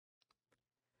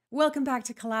Welcome back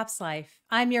to Collapse Life.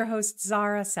 I'm your host,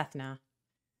 Zara Sethna.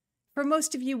 For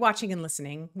most of you watching and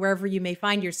listening, wherever you may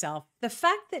find yourself, the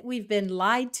fact that we've been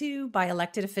lied to by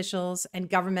elected officials and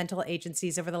governmental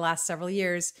agencies over the last several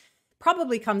years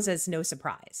probably comes as no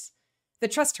surprise. The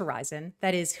trust horizon,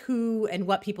 that is, who and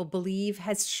what people believe,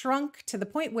 has shrunk to the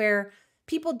point where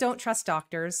people don't trust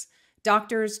doctors,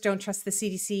 doctors don't trust the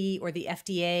CDC or the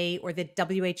FDA or the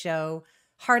WHO,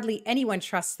 hardly anyone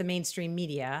trusts the mainstream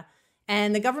media,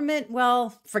 and the government,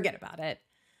 well, forget about it.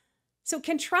 So,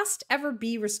 can trust ever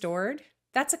be restored?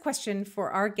 That's a question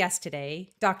for our guest today,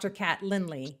 Dr. Kat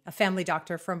Lindley, a family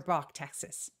doctor from Brock,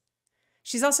 Texas.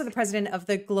 She's also the president of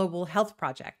the Global Health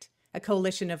Project, a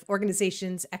coalition of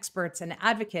organizations, experts, and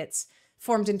advocates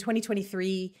formed in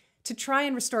 2023 to try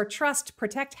and restore trust,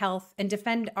 protect health, and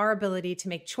defend our ability to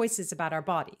make choices about our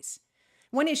bodies.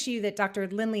 One issue that Dr.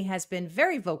 Lindley has been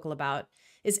very vocal about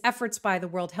is efforts by the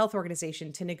World Health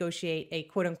Organization to negotiate a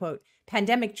quote-unquote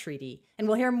pandemic treaty. And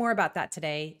we'll hear more about that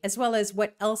today, as well as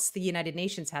what else the United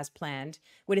Nations has planned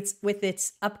with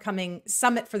its upcoming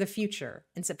Summit for the Future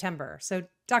in September. So,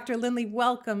 Dr. Lindley,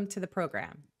 welcome to the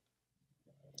program.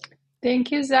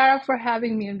 Thank you, Zara, for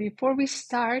having me. And before we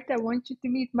start, I want you to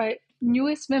meet my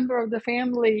newest member of the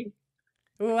family.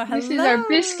 Well, This hello. is our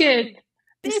Biscuit.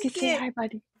 Biscuit, say hi,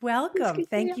 buddy. Welcome. Biscuit,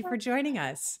 Thank you for joining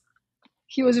us.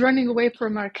 He was running away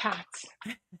from our cats.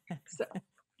 So.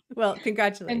 Well,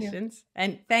 congratulations.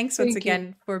 And thanks once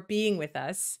again for being with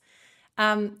us.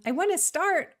 I want to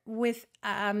start with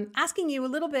asking you a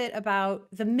little bit about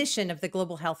the mission of the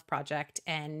Global Health Project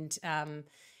and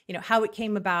how it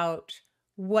came about,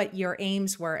 what your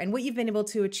aims were, and what you've been able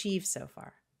to achieve so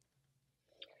far.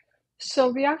 So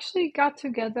we actually got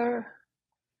together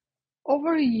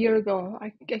over a year ago.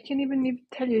 I can't even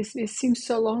tell you, it seems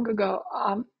so long ago.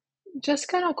 Just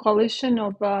kind of coalition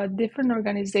of different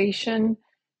organizations,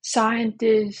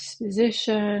 scientists,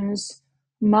 physicians,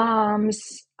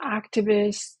 moms,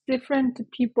 activists, different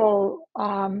people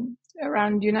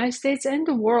around the United States and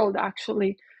the world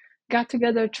actually got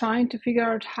together trying to figure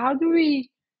out how do we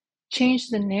change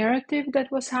the narrative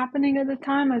that was happening at the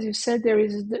time. As you said, there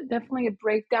is definitely a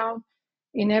breakdown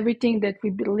in everything that we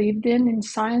believed in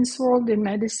science world, in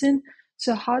medicine.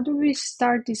 So how do we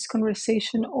start this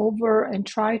conversation over and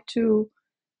try to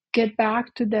get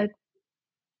back to that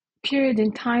period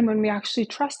in time when we actually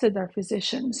trusted our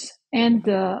physicians and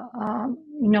the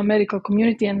medical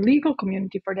community and legal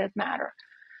community for that matter?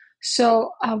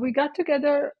 So we got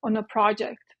together on a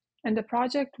project, and the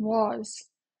project was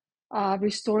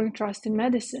restoring trust in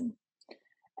medicine.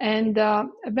 And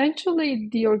eventually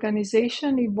the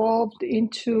organization evolved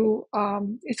into,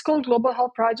 it's called Global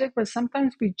Health Project, but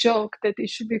sometimes we joke that it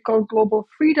should be called Global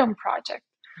Freedom Project,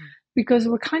 because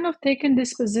we're kind of taking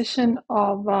this position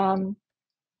of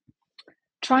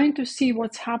trying to see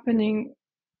what's happening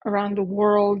around the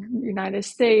world, United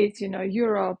States,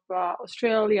 Europe,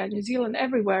 Australia, New Zealand,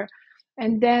 everywhere,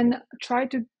 and then try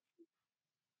to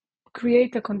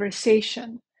create a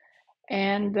conversation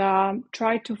and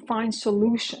try to find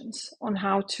solutions on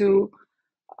how to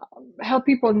help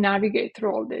people navigate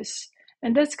through all this.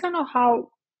 And that's kind of how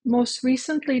most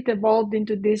recently it evolved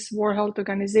into this World Health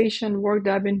Organization work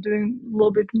that I've been doing a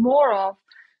little bit more of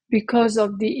because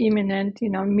of the imminent,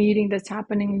 meeting that's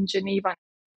happening in Geneva.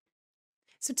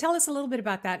 So tell us a little bit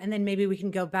about that, and then maybe we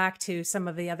can go back to some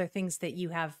of the other things that you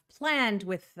have planned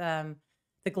with the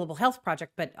Global Health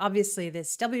Project. But obviously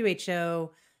this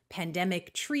WHO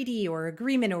pandemic treaty or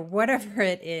agreement or whatever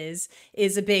it is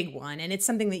a big one. And it's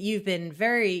something that you've been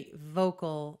very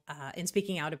vocal in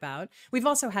speaking out about. We've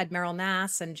also had Meryl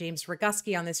Nass and James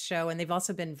Roguski on this show, and they've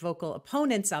also been vocal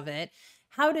opponents of it.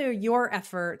 How do your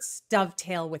efforts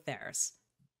dovetail with theirs?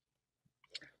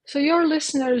 So your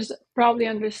listeners probably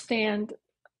understand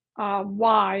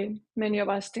why many of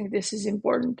us think this is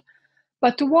important.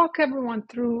 But to walk everyone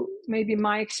through maybe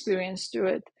my experience to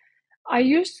it, I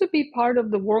used to be part of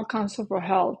the World Council for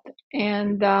Health,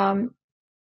 and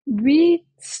we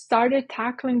started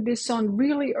tackling this on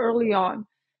really early on,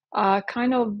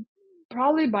 kind of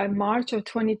probably by March of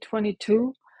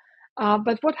 2022.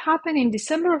 But what happened in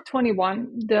December of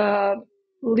 21, the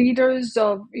leaders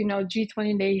of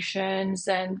G20 nations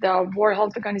and the World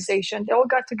Health Organization, they all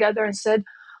got together and said,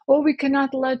 "Oh, we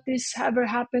cannot let this ever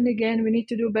happen again. We need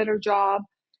to do a better job."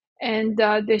 And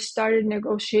they started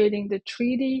negotiating the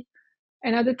treaty.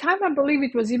 And at the time, I believe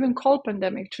it was even called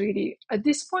Pandemic Treaty. At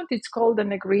this point, it's called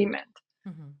an agreement.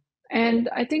 Mm-hmm. And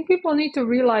I think people need to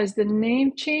realize the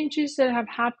name changes that have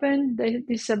happened,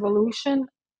 this evolution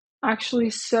actually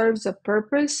serves a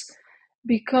purpose,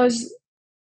 because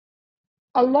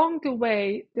along the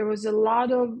way, there was a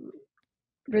lot of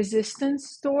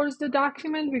resistance towards the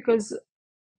document because,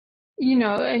 you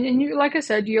know, and you, like I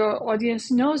said, your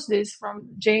audience knows this from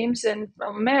James and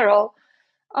from Meryl.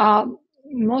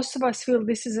 Most of us feel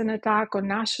this is an attack on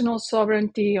national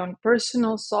sovereignty, on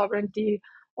personal sovereignty,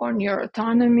 on your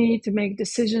autonomy to make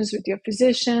decisions with your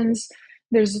physicians.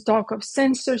 There's a talk of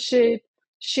censorship,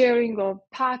 sharing of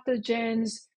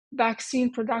pathogens,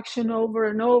 vaccine production over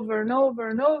and over and over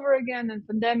and over again, and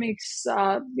pandemics,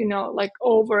 like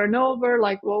over and over,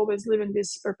 like we always live in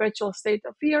this perpetual state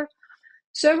of fear.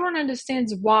 So everyone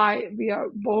understands why we are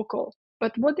vocal.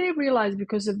 But what they realize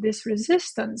because of this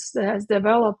resistance that has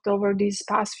developed over these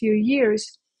past few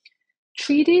years,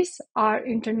 treaties are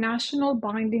international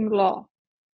binding law.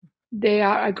 They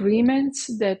are agreements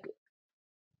that,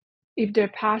 if they're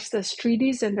passed as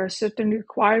treaties and there are certain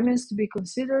requirements to be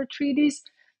considered treaties,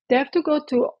 they have to go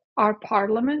to our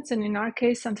parliaments, and in our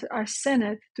case, our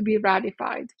Senate, to be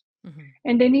ratified. Mm-hmm.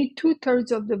 And they need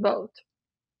 2/3 of the vote.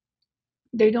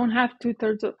 They don't have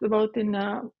 2/3 of the vote in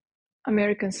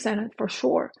American Senate for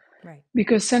sure. Right.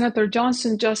 Because Senator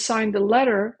Johnson just signed a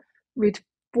letter with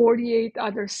 48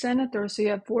 other senators. So you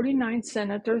have 49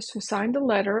 senators who signed a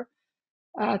letter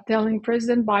telling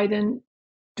President Biden,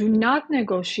 do not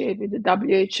negotiate with the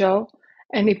WHO.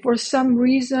 And if for some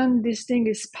reason this thing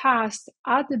is passed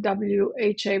at the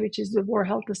WHA, which is the World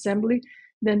Health Assembly,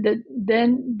 then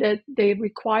that they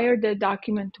require the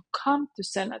document to come to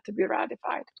Senate to be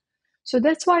ratified. So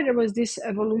that's why there was this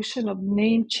evolution of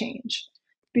name change,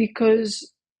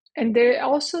 because, and they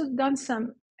also done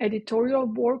some editorial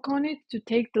work on it to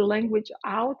take the language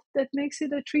out that makes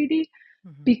it a treaty,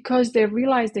 mm-hmm. because they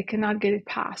realize they cannot get it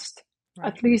passed. Right.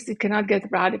 At least it cannot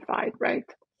get ratified, right?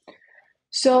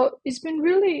 So it's been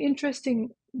really interesting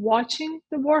watching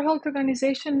the World Health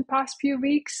Organization the past few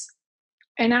weeks.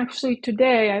 And actually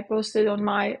today I posted on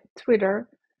my Twitter,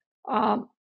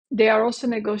 they are also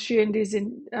negotiating these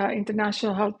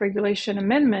international health regulation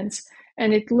amendments,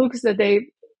 and it looks that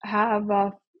they have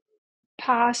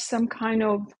passed some kind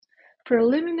of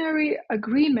preliminary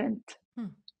agreement,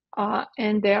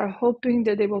 and they are hoping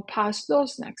that they will pass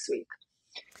those next week.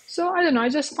 So I don't know, I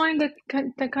just find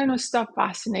that kind of stuff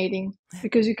fascinating,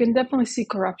 because you can definitely see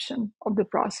corruption of the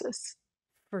process.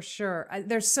 For sure.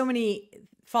 There's so many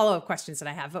follow-up questions that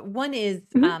I have, but one is,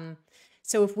 mm-hmm.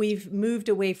 So if we've moved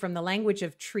away from the language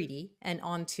of treaty and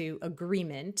onto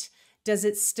agreement, does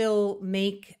it still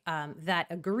make that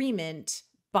agreement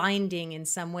binding in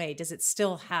some way? Does it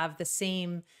still have the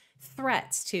same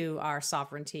threats to our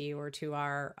sovereignty or to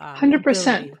our 100%?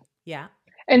 Ability? Yeah.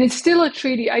 And it's still a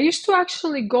treaty. I used to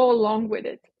actually go along with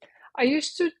it. I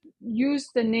used to use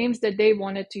the names that they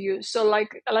wanted to use. So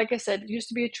like I said, it used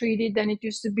to be a treaty, then it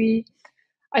used to be,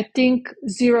 I think,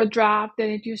 zero draft, then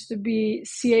it used to be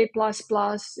CA++,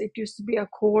 it used to be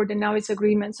accord, and now it's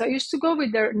agreement. So I used to go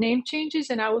with their name changes,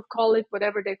 and I would call it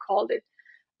whatever they called it.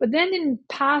 But then in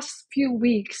past few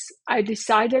weeks, I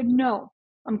decided, no,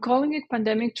 I'm calling it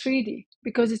pandemic treaty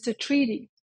because it's a treaty.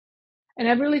 And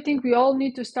I really think we all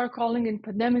need to start calling it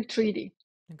pandemic treaty.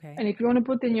 Okay. And if you want to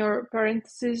put in your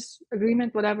parentheses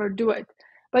agreement, whatever, do it.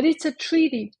 But it's a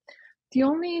treaty. The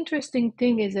only interesting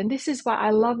thing is, and this is why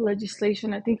I love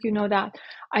legislation, I think you know that,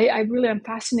 I really am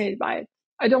fascinated by it.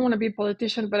 I don't want to be a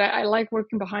politician, but I like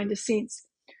working behind the scenes.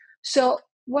 So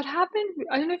what happened,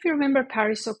 I don't know if you remember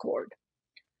Paris Accord.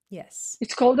 Yes.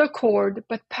 It's called Accord,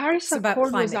 but Paris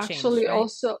Accord was actually change, right?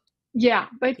 Also, yeah,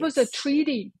 but it was a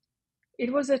treaty.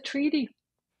 It was a treaty.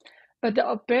 But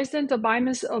President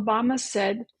Obama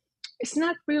said, it's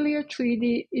not really a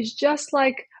treaty. It's just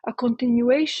like a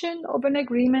continuation of an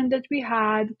agreement that we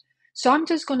had. So I'm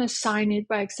just going to sign it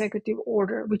by executive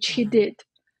order, which he did.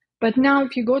 But now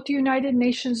if you go to United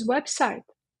Nations website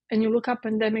and you look up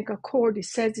Pandemic Accord, it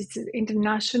says it's an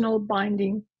international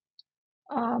binding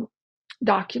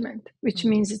document, which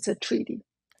means it's a treaty.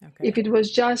 Okay. If it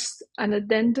was just an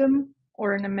addendum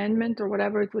or an amendment or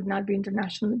whatever, it would not be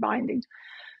internationally binding.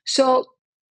 So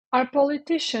our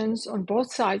politicians on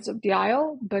both sides of the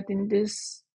aisle, but in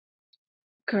this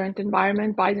current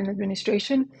environment, Biden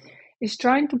administration is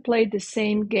trying to play the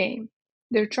same game.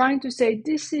 They're trying to say,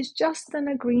 this is just an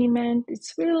agreement.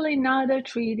 It's really not a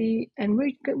treaty, and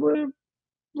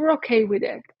we're okay with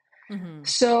it. Mm-hmm.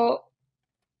 So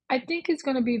I think it's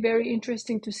going to be very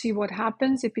interesting to see what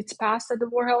happens if it's passed at the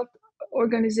World Health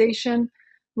Organization.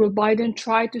 Will Biden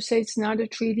try to say it's not a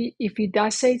treaty? If he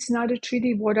does say it's not a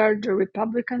treaty, what are the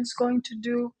Republicans going to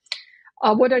do?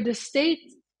 What are the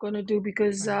states going to do?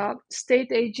 Because state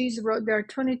AGs wrote, there are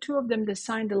 22 of them that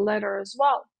signed a letter as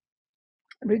well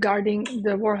regarding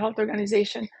the World Health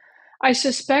Organization. I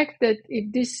suspect that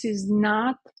if this is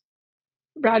not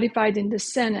ratified in the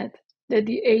Senate, that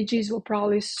the AGs will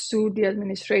probably sue the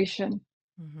administration,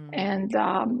 Hmm. and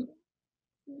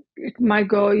it might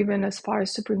go even as far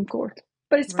as Supreme Court.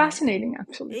 But it's Right. fascinating,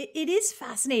 actually. It is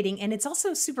fascinating, and it's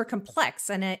also super complex.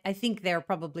 And I think they're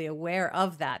probably aware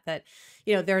of that,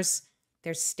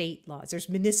 there's state laws, there's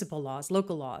municipal laws,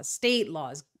 local laws, state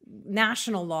laws,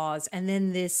 national laws, and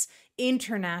then this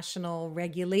international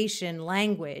regulation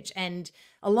language. And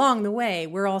along the way,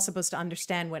 we're all supposed to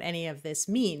understand what any of this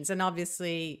means. And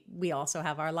obviously, we also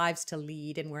have our lives to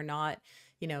lead, and we're not,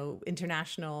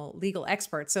 international legal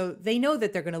experts. So they know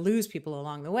that they're going to lose people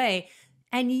along the way.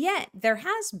 And yet, there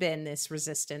has been this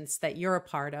resistance that you're a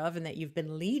part of and that you've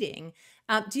been leading.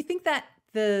 Do you think that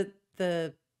the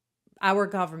our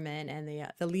government and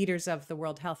the leaders of the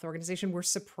World Health Organization were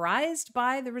surprised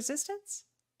by the resistance?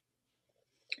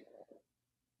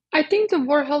 I think the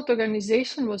World Health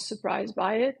Organization was surprised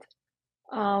by it.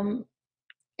 Um,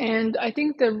 and I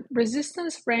think the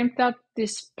resistance ramped up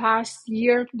this past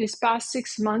year, this past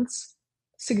 6 months,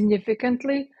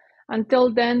 significantly.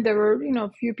 Until then, there were, a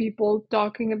few people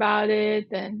talking about it,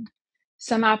 and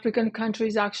some African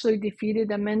countries actually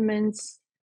defeated amendments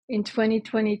in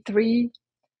 2023.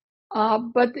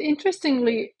 But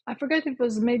interestingly, I forget, it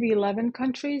was maybe 11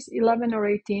 countries, 11 or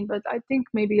 18, but I think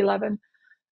maybe 11.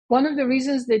 One of the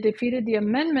reasons they defeated the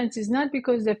amendments is not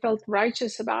because they felt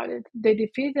righteous about it. They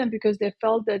defeated them because they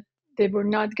felt that they were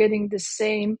not getting the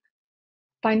same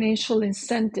financial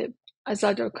incentive as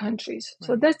other countries.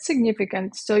 So Right. that's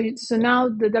significant. So now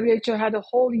the WHO had a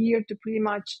whole year to pretty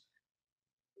much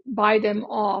buy them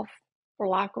off, for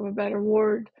lack of a better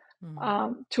word,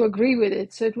 Mm. to agree with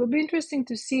it. So it will be interesting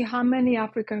to see how many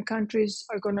African countries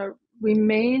are going to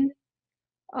remain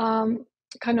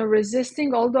kind of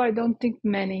resisting, although I don't think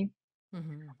many.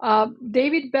 Hmm.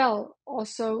 David Bell,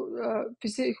 also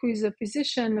who is a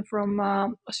physician from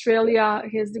Australia,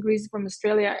 he has degrees from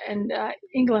Australia and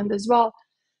England as well.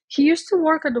 He used to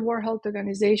work at the World Health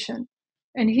Organization,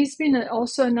 and he's been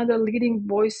also another leading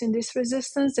voice in this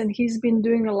resistance. And he's been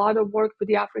doing a lot of work with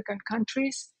the African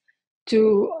countries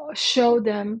to show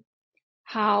them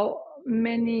how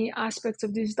many aspects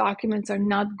of these documents are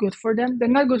not good for them. They're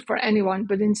not good for anyone,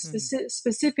 but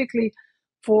specifically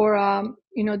for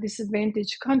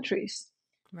disadvantaged countries.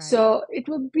 Right. So it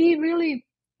will be really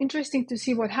interesting to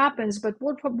see what happens. But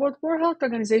what World Health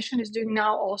Organization is doing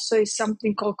now also is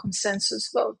something called consensus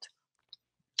vote.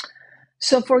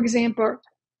 So, for example,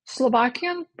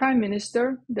 Slovakian Prime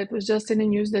Minister that was just in the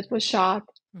news that was shot,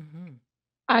 Hmm.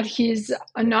 at his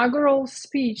inaugural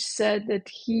speech said that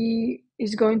he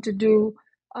is going to do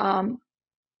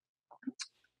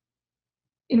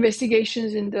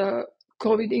investigations in the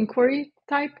COVID inquiry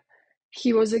type.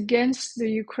 He was against the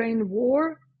Ukraine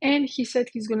war, and he said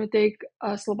he's going to take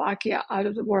Slovakia out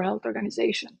of the World Health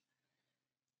Organization.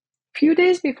 A few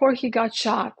days before he got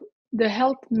shot, the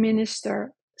health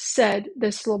minister said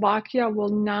that Slovakia will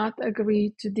not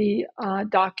agree to the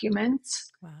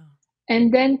documents. Wow.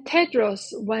 And then Tedros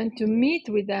went to meet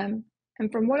with them.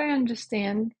 And from what I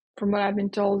understand, from what I've been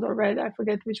told or read, I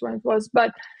forget which one it was,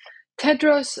 but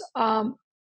Tedros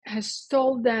has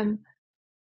told them,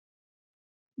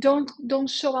 don't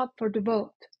show up for the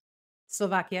vote.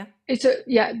 Slovakia.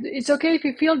 It's okay if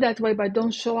you feel that way, but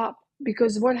don't show up.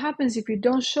 Because what happens if you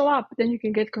don't show up, then you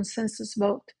can get consensus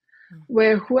vote, Mm.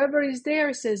 where whoever is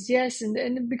there says yes.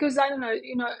 And because I don't know,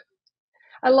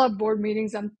 I love board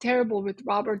meetings. I'm terrible with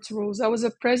Robert's rules. I was a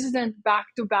president back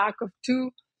to back of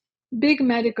two big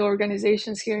medical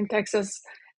organizations here in Texas,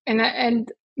 and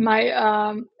my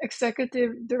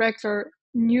executive director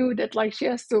knew that, like, she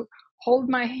has to hold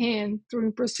my hand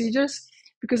during procedures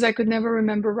because I could never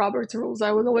remember Robert's rules.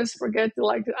 I would always forget to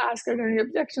ask her any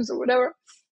objections or whatever.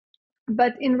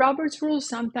 But in Robert's rules,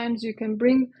 sometimes you can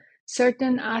bring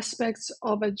certain aspects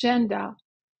of agenda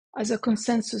as a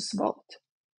consensus vote.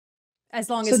 As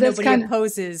long So as that's nobody kind of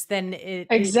opposes, then it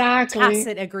exactly.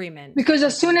 tacit agreement. Because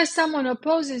as soon Okay. as someone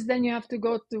opposes, then you have to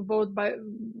go to vote by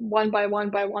one by one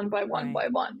by one by one Right. by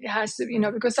one. It has to,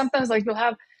 Right. because sometimes like you'll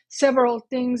have several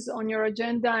things on your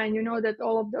agenda, and you know that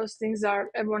all of those things are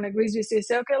everyone agrees with. So you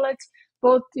say, okay, let's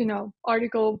vote,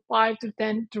 Article 5 to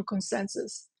 10 through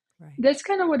consensus. Right. That's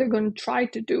kind of what they're going to try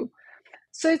to do.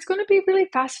 So it's going to be really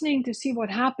fascinating to see what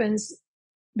happens,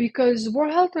 because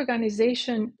World Health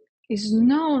Organization is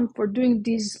known for doing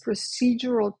these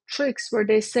procedural tricks where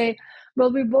they say,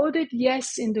 well, we voted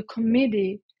yes in the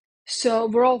committee, so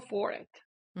we're all for it.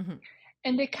 Hmm.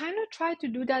 And they kind of tried to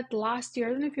do that last year.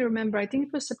 I don't know if you remember, I think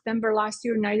it was September last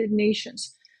year, United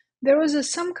Nations. There was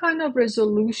some kind of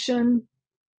resolution.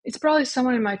 It's probably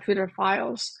somewhere in my Twitter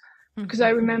files, because I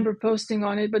remember posting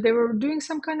on it, but they were doing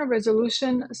some kind of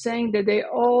resolution saying that they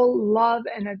all love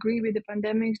and agree with the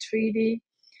pandemic treaty.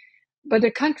 But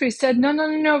the country said, no, no,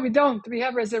 no, no, we don't. We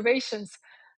have reservations.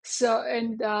 So,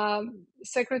 and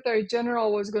Secretary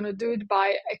General was going to do it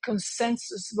by a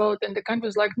consensus vote. And the country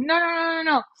was like, no, no, no,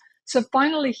 no, no. So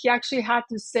finally, he actually had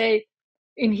to say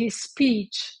in his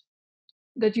speech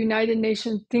that United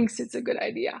Nations thinks it's a good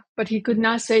idea, but he could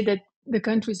not say that the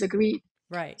countries agreed.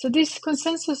 Right. So this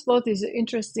consensus vote is an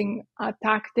interesting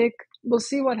tactic. We'll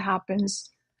see what happens.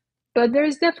 But there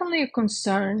is definitely a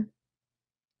concern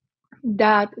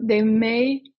that they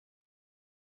may,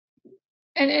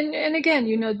 and again,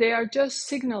 you know, they are just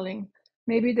signaling.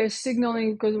 Maybe they're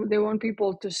signaling because they want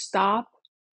people to stop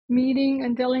meeting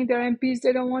and telling their MPs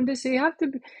they don't want this. So you have to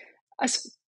be,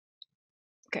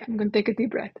 okay, I'm going to take a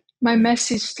deep breath. My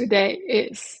message today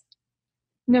is,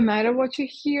 no matter what you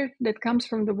hear that comes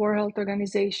from the World Health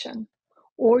Organization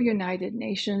or United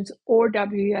Nations or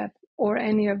WF or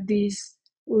any of these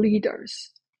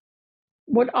leaders,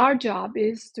 what our job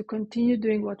is to continue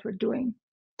doing what we're doing,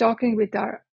 talking with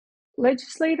our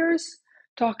legislators,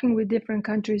 talking with different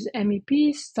countries'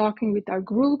 MEPs, talking with our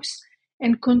groups,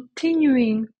 and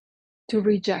continuing to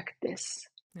reject this.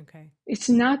 Okay. It's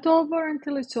not over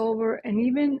until it's over. And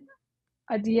even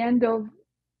at the end of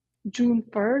June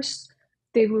 1st,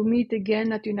 they will meet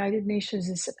again at United Nations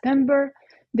in September.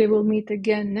 They will meet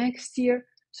again next year.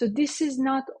 So this is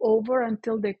not over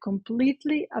until they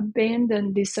completely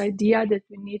abandon this idea that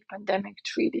we need pandemic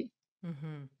treaty.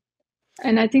 Mm-hmm.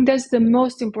 And I think that's the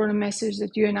most important message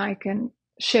that you and I can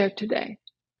share today.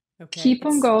 Okay. Keep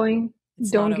on going.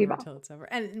 It's Don't not give over up. until it's over.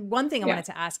 And one thing I Yeah. wanted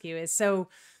to ask you is, so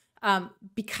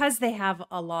because they have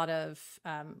a lot of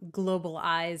global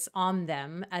eyes on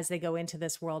them as they go into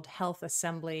this World Health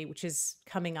Assembly, which is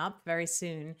coming up very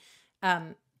soon,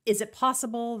 is it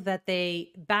possible that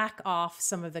they back off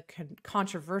some of the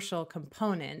controversial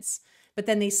components, but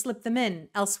then they slip them in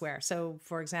elsewhere? So,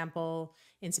 for example,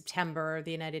 in September,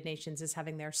 the United Nations is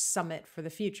having their summit for the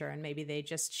future, and maybe they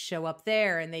just show up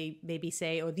there and they maybe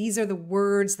say, oh, these are the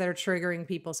words that are triggering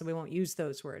people, so we won't use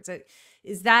those words.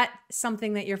 Is that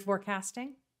something that you're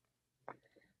forecasting?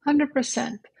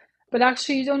 100%. But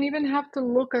actually, you don't even have to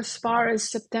look as far as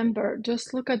September.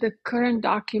 Just look at the current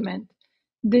document.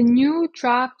 The new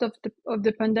draft of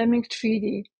the pandemic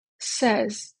treaty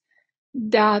says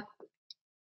that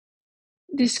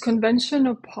this convention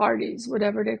of parties,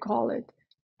 whatever they call it,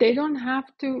 they don't have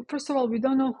to, first of all, we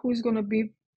don't know who's going to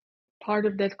be part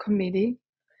of that committee.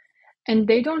 And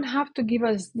they don't have to give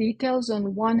us details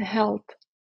on One Health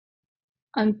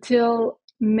until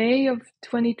May of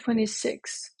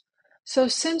 2026. So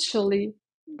essentially,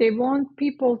 they want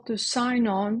people to sign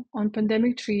on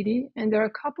pandemic treaty. And there are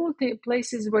a couple of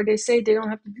places where they say they don't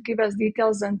have to give us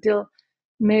details until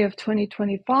May of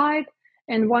 2025.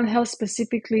 And One Health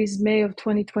specifically is May of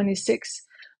 2026,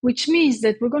 which means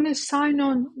that we're going to sign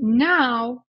on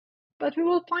now, but we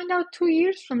will find out 2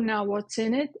 years from now what's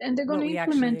in it, and they're going What to we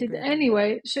actually implement it agreed on.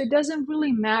 anyway. So it doesn't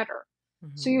really matter.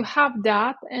 So Mm-hmm. you have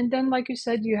that. And then, like you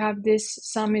said, you have this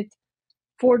summit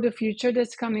for the future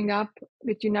that's coming up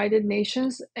with United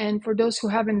Nations. And for those who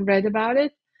haven't read about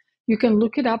it, you can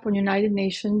look it up on United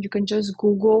Nations. You can just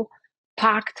Google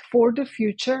Pact for the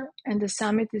Future, and the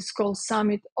summit is called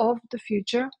Summit of the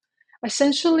Future.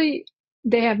 Essentially,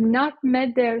 they have not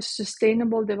met their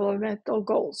sustainable developmental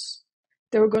goals.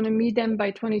 They were going to meet them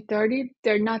by 2030.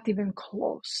 They're not even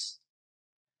close.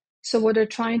 So what they're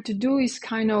trying to do is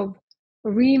kind of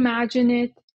reimagine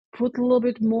it, put a little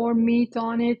bit more meat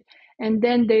on it, and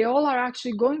then they all are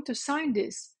actually going to sign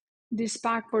this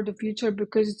pact for the future,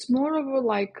 because it's more of a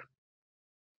like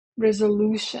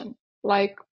resolution,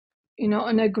 like, you know,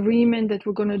 an agreement that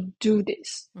we're going to do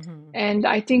this. Mm-hmm. And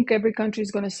I think every country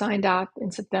is going to sign that in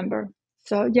September.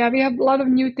 So yeah, we have a lot of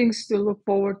new things to look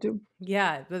forward to.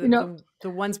 Yeah, You know, the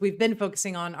ones we've been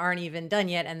focusing on aren't even done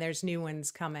yet, and there's new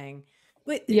ones coming.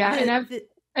 But yeah, and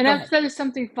go I've ahead. said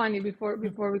something funny before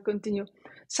we continue.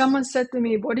 Someone said to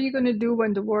me, "What are you going to do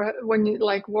when the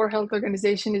World Health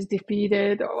Organization is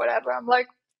defeated or whatever?" I'm like,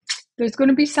 "There's going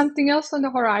to be something else on the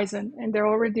horizon, and there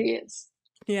already is."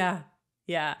 Yeah.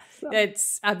 Yeah. So,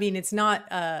 I mean, it's not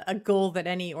a goal that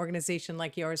any organization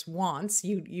like yours wants.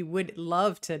 You would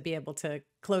love to be able to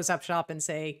close up shop and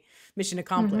say mission mhm,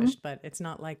 accomplished, but it's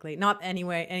not likely. Not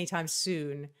anyway, anytime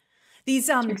soon. These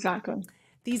exactly.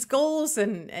 These goals,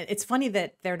 and it's funny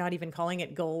that they're not even calling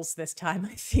it goals this time.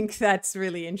 I think that's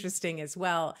really interesting as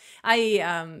well.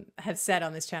 I have said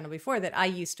on this channel before that I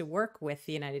used to work with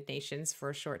the United Nations for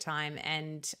a short time,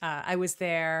 and I was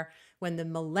there when the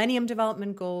Millennium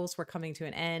Development Goals were coming to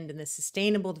an end and the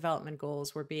Sustainable Development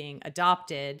Goals were being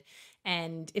adopted.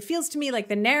 And it feels to me like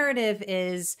the narrative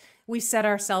is we set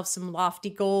ourselves some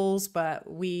lofty goals, but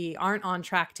we aren't on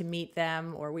track to meet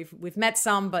them, or we've met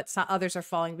some, but some others are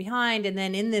falling behind. And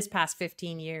then in this past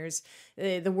 15 years,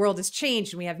 the world has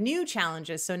changed and we have new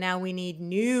challenges. So now we need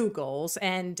new goals.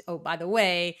 And oh, by the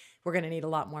way, we're going to need a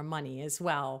lot more money as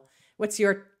well. What's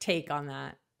your take on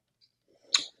that?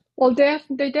 Well,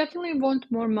 they definitely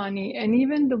want more money, and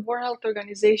even the World Health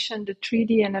Organization, the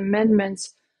treaty and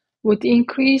amendments would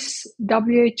increase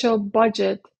WHO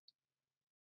budget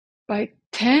by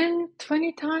 10,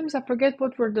 20 times. I forget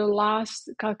what were the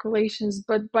last calculations,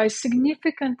 but by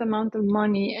significant amount of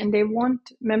money, and they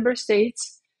want member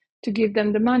states to give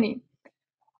them the money.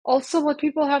 Also, what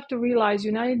people have to realize,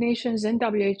 United Nations and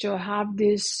WHO have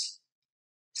this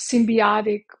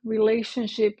symbiotic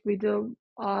relationship with the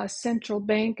central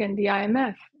bank and the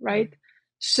IMF, right? Mm.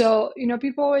 So,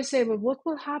 people always say, well, what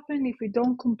will happen if we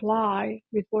don't comply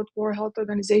with what World Health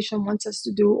Organization wants us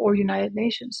to do, or United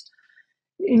Nations?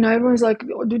 Everyone's like,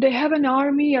 do they have an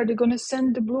army? Are they going to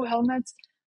send the blue helmets?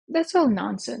 That's all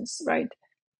nonsense, right?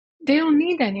 They don't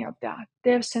need any of that.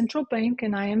 They have central bank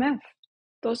and IMF.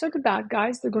 Those are the bad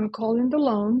guys. They're going to call in the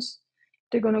loans.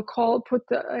 They're going to put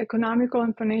the economical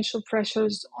and financial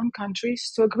pressures on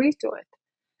countries to agree to it.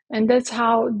 And that's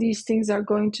how these things are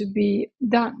going to be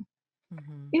done.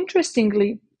 Mm-hmm.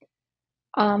 Interestingly,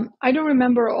 I don't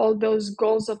remember all those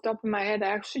goals off the top of my head. I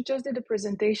actually just did a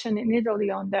presentation in Italy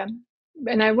on them.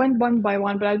 And I went one by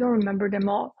one, but I don't remember them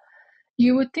all.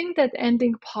 You would think that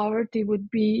ending poverty would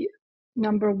be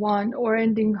number one, or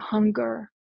ending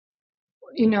hunger,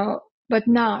 but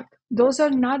not. Those are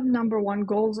not number one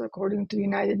goals according to the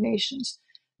United Nations.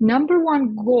 Number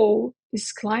one goal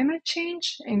is climate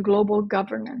change and global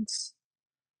governance.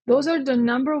 Those are the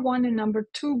number one and number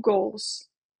two goals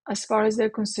as far as they're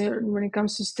concerned when it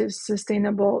comes to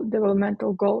sustainable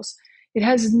developmental goals. It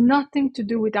has nothing to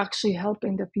do with actually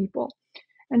helping the people.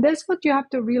 And that's what you have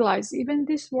to realize. Even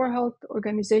this World Health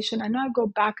Organization, I know I go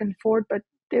back and forth, but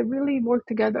they really work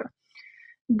together.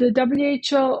 The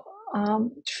WHO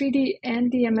treaty and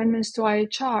the amendments to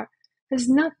IHR has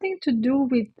nothing to do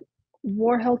with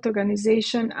World Health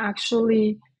Organization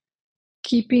actually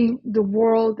keeping the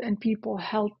world and people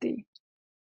healthy.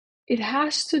 It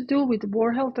has to do with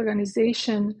World Health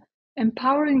Organization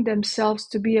empowering themselves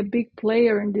to be a big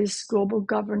player in this global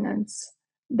governance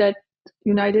that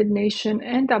United Nations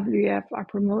and WEF are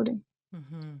promoting.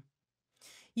 Mm-hmm.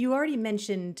 You already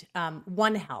mentioned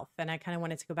One Health, and I kind of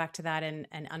wanted to go back to that and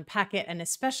unpack it, and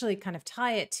especially kind of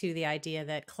tie it to the idea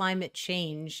that climate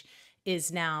change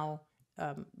is now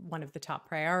one of the top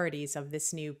priorities of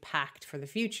this new pact for the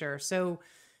future. So,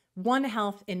 One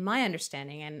Health, in my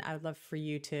understanding, and I would love for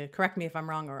you to correct me if I'm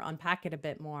wrong or unpack it a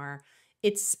bit more.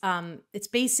 It's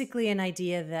basically an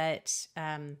idea that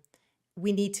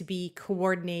we need to be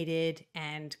coordinated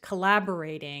and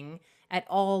collaborating at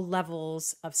all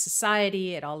levels of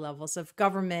society, at all levels of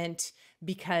government,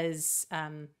 because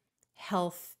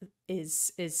health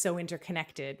is so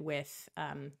interconnected with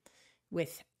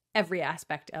every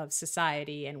aspect of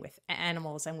society and with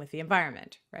animals and with the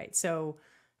environment, right? So,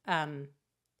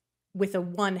 with a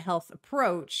One Health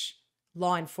approach,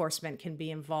 law enforcement can be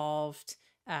involved,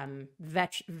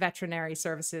 veterinary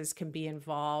services can be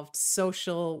involved,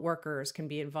 social workers can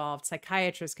be involved,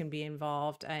 psychiatrists can be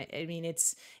involved. I mean,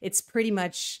 it's pretty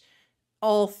much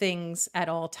all things at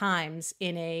all times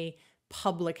in a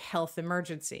public health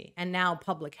emergency. And now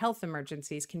public health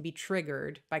emergencies can be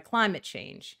triggered by climate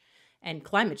change. And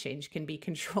climate change can be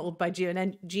controlled by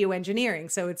geoengineering.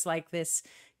 So it's like this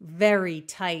very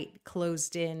tight,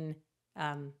 closed in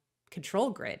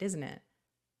control grid, isn't it?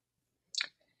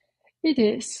 It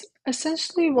is.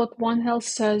 Essentially, what One Health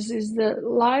says is that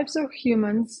lives of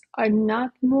humans are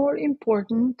not more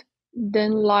important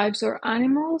than lives of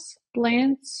animals,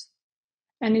 plants,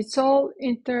 and it's all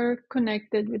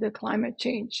interconnected with the climate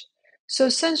change. So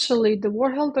essentially, the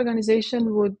World Health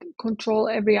Organization would control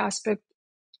every aspect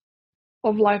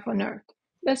of life on Earth.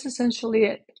 That's essentially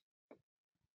it.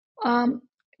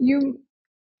 You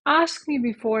asked me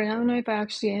before, and I don't know if I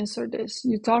actually answered this.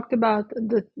 You talked about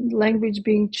the language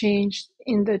being changed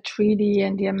in the treaty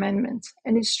and the amendments,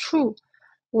 and it's true.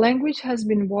 Language has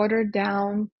been watered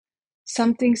down.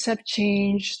 Some things have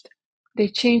changed. They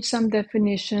changed some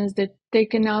definitions. They've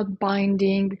taken out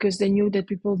binding because they knew that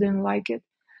people didn't like it.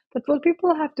 But what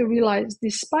people have to realize,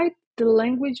 despite the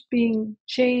language being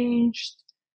changed,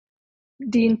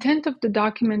 the intent of the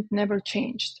document never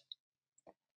changed.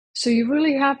 So you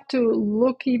really have to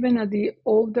look even at the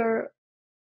older,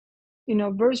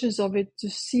 versions of it to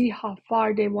see how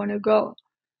far they want to go.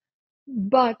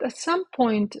 But at some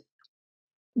point,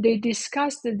 they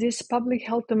discussed that this public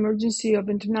health emergency of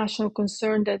international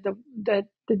concern that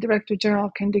the Director General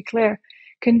can declare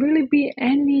can really be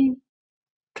any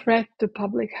threat to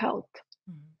public health.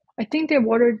 I think they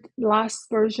watered the last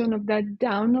version of that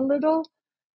down a little,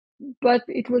 but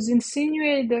it was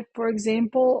insinuated that, for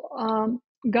example,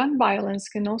 gun violence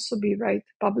can also be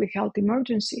public health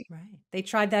emergency. Right. They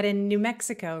tried that in New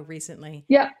Mexico recently.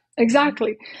 Yeah,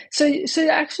 exactly. So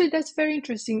actually, that's very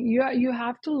interesting. You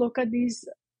have to look at these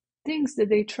things that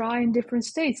they try in different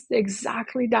states.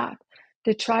 Exactly that.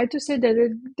 They try to say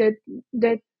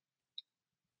that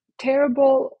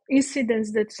terrible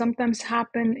incidents that sometimes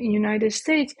happen in United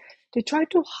States, they try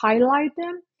to highlight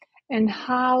them and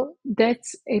how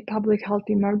that's a public health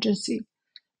emergency,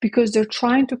 because they're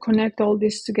trying to connect all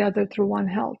this together through One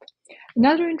Health.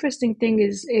 Another interesting thing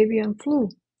is avian flu.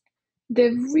 They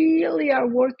really are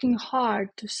working hard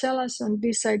to sell us on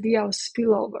this idea of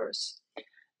spillovers,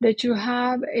 that you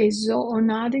have a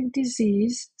zoonotic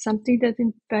disease, something that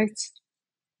infects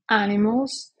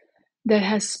animals, that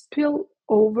has spilled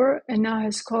over and now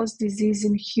has caused disease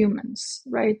in humans,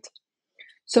 right?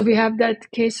 So we have that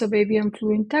case of avian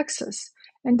flu in Texas.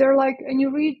 And they're like, and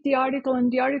you read the article, and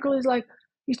the article is like,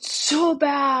 it's so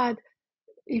bad.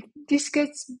 If this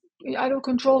gets out of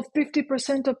control,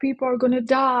 50% of people are going to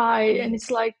die. And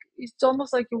it's like, it's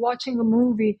almost like you're watching a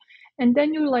movie. And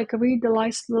then you read the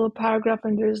last little paragraph,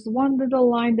 and there's one little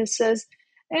line that says,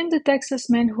 and the Texas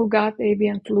man who got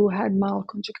avian flu had mild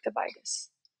conjunctivitis.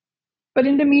 But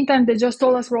in the meantime, they just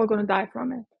told us we're all going to die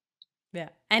from it. Yeah.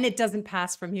 And it doesn't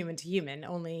pass from human to human,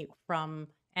 only from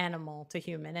animal to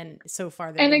human. And so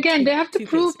far, and again, they have to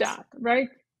prove cases. that, right?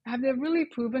 Have they really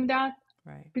proven that?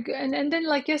 Right. Because, and then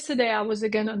yesterday, I was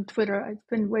again on Twitter. I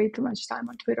spend way too much time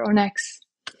on Twitter, on X.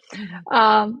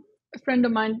 A friend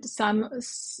of mine,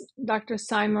 Dr.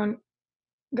 Simon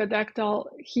Gadektal,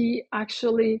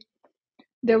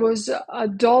 there was a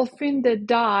dolphin that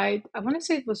died. I want to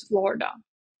say it was Florida.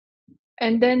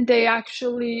 And then they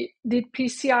actually did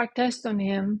PCR test on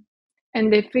him,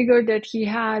 and they figured that he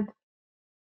had,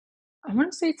 I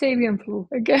want to say it's avian flu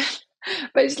again,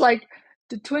 but it's like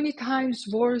the 20 times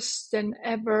worse than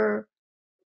ever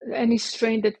any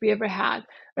strain that we ever had,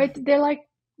 right?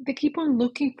 They keep on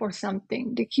looking for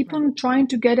something. They keep on trying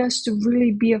to get us to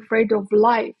really be afraid of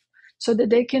life so that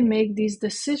they can make these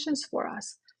decisions for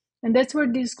us. And that's where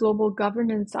this global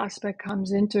governance aspect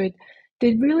comes into it.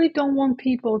 They really don't want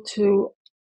people to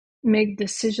make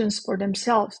decisions for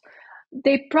themselves.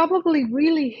 They probably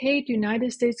really hate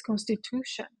United States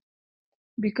Constitution,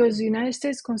 because the United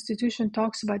States Constitution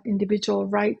talks about individual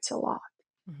rights a lot.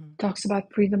 Talks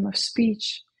about freedom of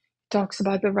speech, talks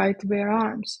about the right to bear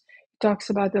arms, talks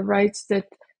about the rights that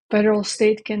federal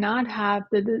state cannot have,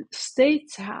 that the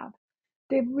states have.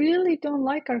 They really don't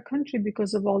like our country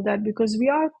because of all that, because we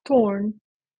are torn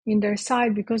in their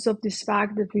side because of this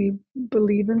fact that we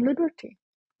believe in liberty.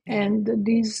 And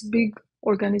these big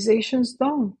organizations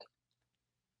don't.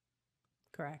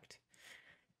 Correct.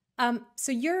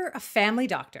 So you're a family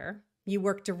doctor. You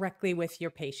work directly with your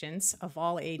patients of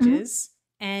all ages.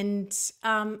 And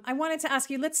I wanted to ask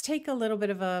you, let's take a little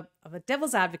bit of a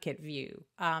devil's advocate view.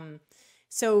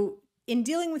 So in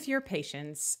dealing with your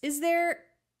patients, is there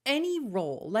any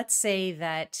role, let's say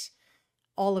that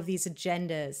all of these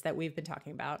agendas that we've been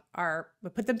talking about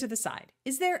we'll put them to the side.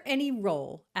 Is there any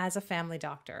role as a family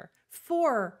doctor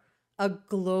for a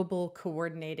global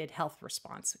coordinated health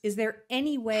response? Is there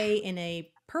any way in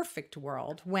a perfect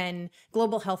world when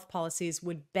global health policies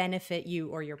would benefit you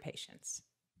or your patients?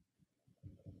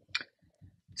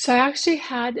 So I actually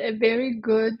had a very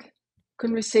good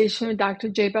conversation with Dr.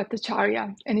 Jay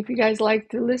Bhattacharya. And if you guys like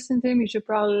to listen to him, you should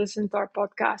probably listen to our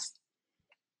podcast.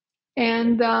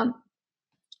 And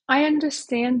I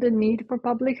understand the need for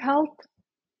public health.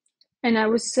 And I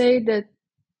would say that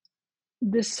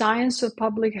the science of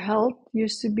public health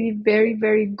used to be very,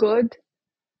 very good,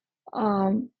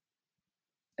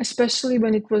 especially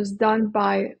when it was done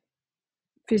by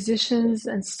physicians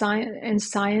and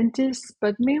scientists,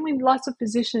 but mainly lots of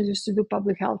physicians used to do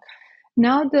public health.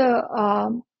 Now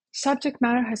the subject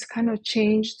matter has kind of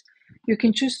changed. You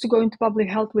can choose to go into public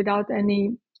health without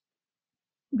any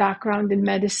background in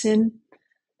medicine.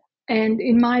 And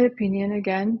in my opinion,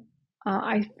 again,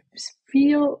 I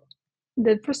feel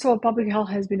that, first of all, public health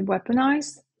has been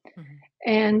weaponized.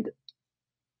 And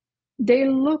they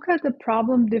look at the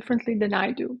problem differently than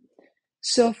I do.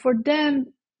 So for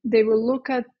them, they will look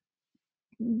at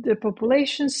the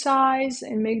population size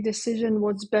and make decision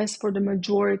what's best for the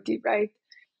majority, right?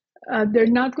 They're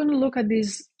not going to look at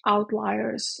these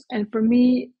outliers. And for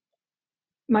me,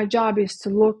 my job is to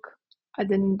look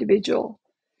at an individual.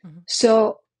 Mm-hmm.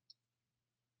 So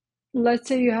let's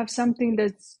say you have something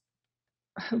that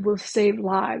will save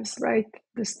lives, right?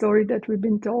 The story that we've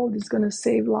been told is going to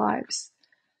save lives.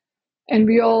 And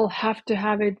we all have to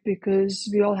have it because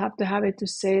we all have to have it to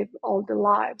save all the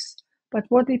lives. But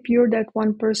what if you're that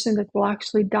one person that will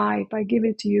actually die if I give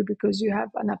it to you because you have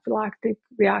an anaphylactic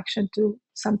reaction to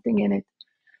something in it?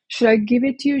 Should I give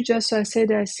it to you just so I say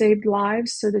that I saved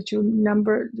lives so that you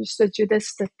did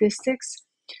statistics?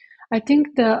 I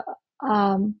think the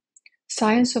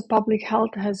science of public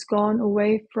health has gone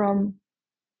away from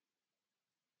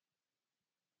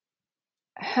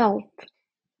health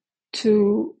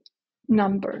to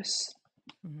numbers.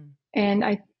 Mm-hmm.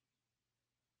 And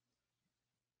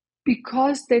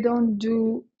because they don't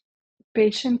do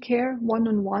patient care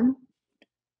one-on-one,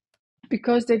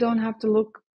 because they don't have to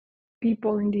look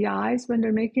people in the eyes when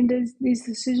they're making these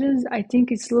decisions, I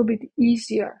think it's a little bit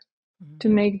easier to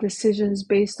make decisions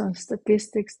based on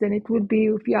statistics than it would be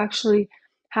if you actually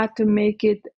had to make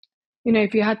it,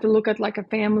 if you had to look at like a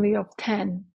family of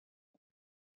 10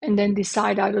 and then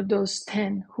decide out of those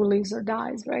 10 who lives or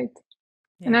dies, right?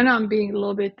 Yeah. And I know I'm being a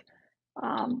little bit,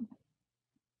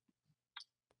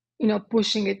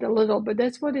 pushing it a little, but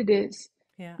that's what it is.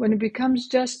 Yeah. When it becomes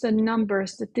just a number,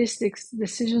 statistics,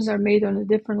 decisions are made on a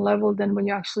different level than when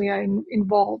you actually are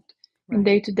involved in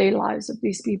day-to-day lives of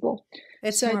these people.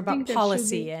 It's more about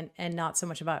policy and not so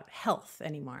much about health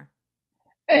anymore.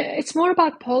 It's more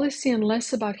about policy and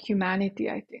less about humanity,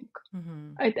 I think.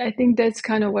 Mm-hmm. I think that's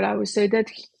kind of what I would say,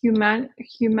 that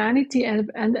humanity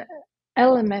and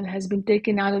element has been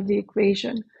taken out of the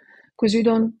equation because you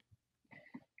don't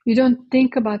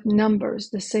think about numbers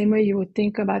the same way you would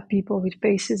think about people with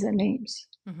faces and names.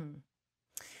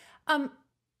 Mm-hmm.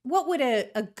 What would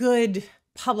a good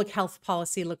public health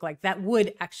policy look like that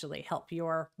would actually help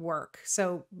your work?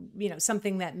 So,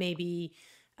 something that maybe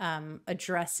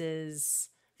addresses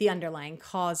the underlying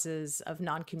causes of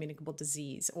non-communicable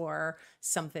disease, or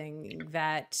something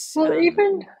that... Well,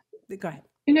 even... Go ahead.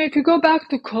 If you go back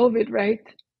to COVID, right?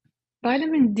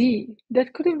 Vitamin D,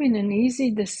 that could have been an easy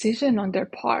decision on their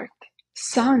part.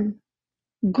 Sun,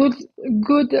 good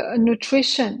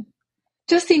nutrition,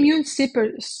 just immune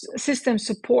system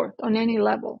support on any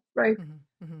level, right?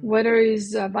 Mm-hmm. Mm-hmm. Whether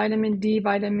it's vitamin D,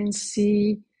 vitamin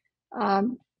C,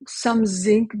 some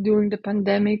zinc during the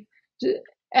pandemic,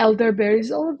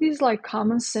 elderberries, all of these like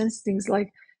common sense things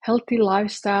like healthy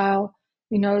lifestyle,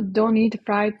 don't eat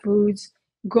fried foods,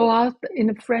 go out in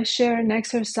the fresh air and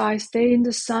exercise, stay in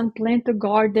the sun, plant a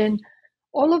garden.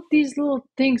 All of these little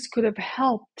things could have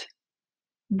helped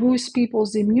boost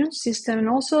people's immune system and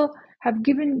also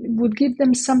would give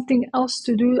them something else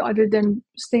to do other than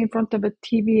stay in front of a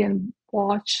TV and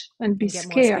watch and be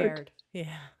scared.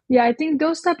 Yeah, I think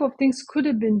those type of things could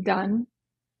have been done.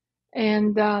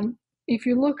 And if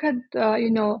you look at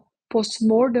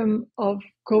postmortem of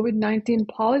COVID-19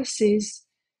 policies,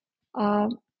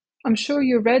 I'm sure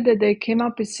you read that they came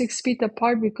up with 6 feet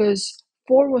apart because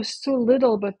 4 was too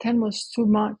little, but 10 was too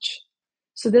much.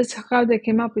 So that's how they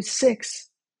came up with 6.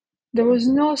 There was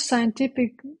no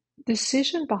scientific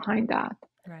decision behind that.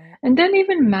 Right. And then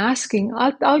even masking,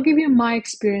 I'll give you my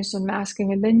experience on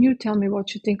masking, and then you tell me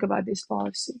what you think about this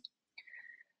policy.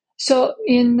 So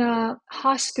in a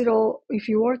hospital, if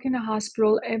you work in a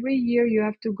hospital, every year you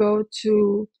have to go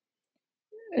to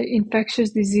infectious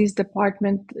disease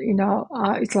department.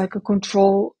 It's like a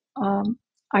control,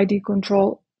 ID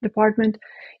control department.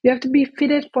 You have to be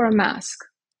fitted for a mask,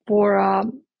 for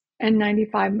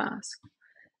N95 mask,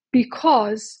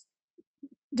 because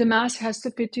the mask has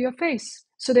to fit to your face.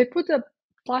 So they put a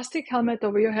plastic helmet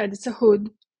over your head. It's a hood.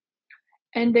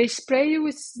 And they spray you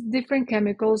with different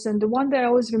chemicals. And the one that I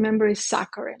always remember is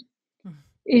saccharin. Mm.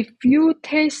 If you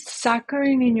taste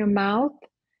saccharin in your mouth,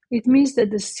 it means that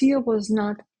the seal was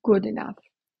not good enough.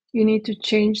 You need to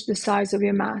change the size of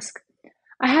your mask.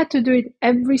 I had to do it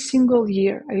every single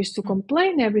year. I used to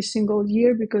complain every single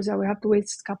year because I would have to wait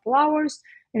a couple hours.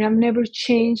 And I've never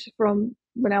changed from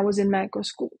when I was in medical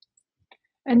school.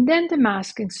 And then the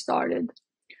masking started.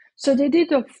 So they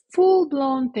did a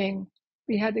full-blown thing.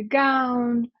 We had a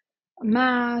gown, a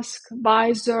mask,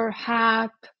 visor, hat,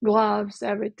 gloves,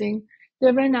 everything.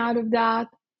 They ran out of that.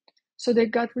 So they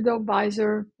got rid of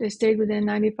visor. They stayed with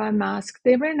N95 mask.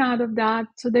 They ran out of that.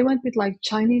 So they went with like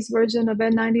Chinese version of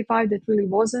N95 that really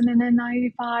wasn't an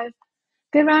N95.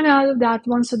 They ran out of that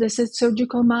one, so they said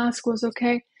surgical mask was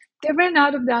okay. They ran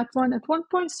out of that one. At one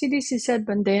point, CDC said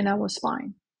bandana was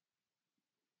fine.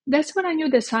 That's when I knew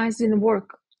the science didn't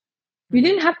work. You Right.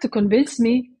 didn't have to convince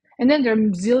me. And then there are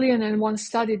a zillion and one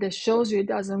study that shows you it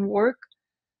doesn't work.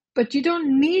 But you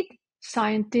don't need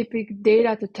scientific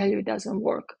data to tell you it doesn't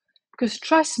work. Because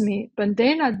trust me,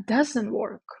 bandana doesn't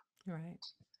work. Right.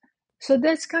 So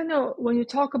that's kind of when you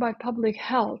talk about public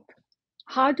health,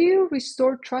 how do you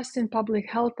restore trust in public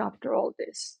health after all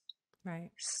this?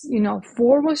 Right.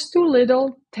 4 was too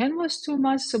little, 10 was too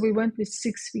much, so we went with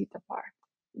 6 feet apart.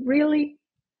 Really?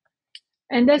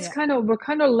 And that's Yeah. we're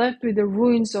kind of left with the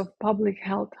ruins of public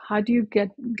health. How do you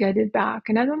get it back?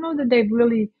 And I don't know that they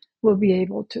really will be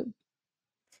able to.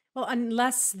 Well,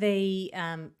 unless they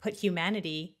put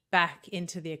humanity back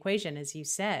into the equation, as you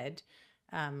said,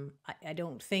 I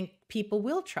don't think people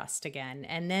will trust again.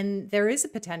 And then there is a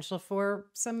potential for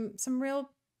some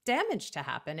real damage to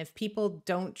happen if people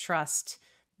don't trust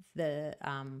the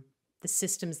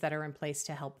systems that are in place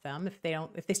to help them. If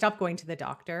they stop going to the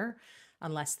doctor,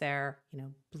 unless they're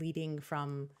bleeding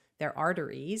from their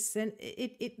arteries, then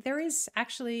there is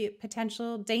actually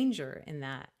potential danger in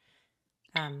that.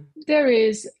 There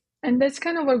is, and that's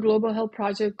kind of where Global Health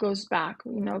Project goes back.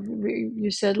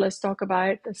 You said let's talk about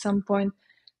it at some point,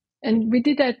 and we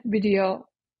did that video.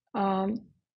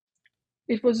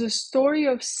 It was a story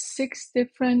of 6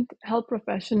 different health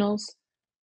professionals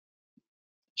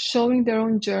showing their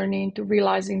own journey into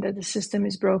realizing that the system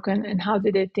is broken and how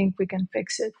did they think we can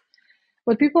fix it.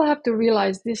 What people have to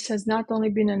realize, this has not only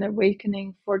been an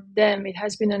awakening for them, it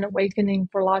has been an awakening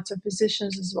for lots of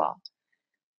physicians as well.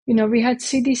 We had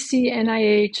CDC,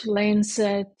 NIH,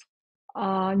 Lancet,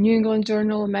 New England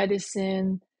Journal of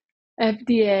Medicine,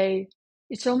 FDA.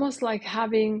 It's almost like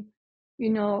having,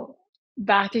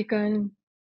 Vatican,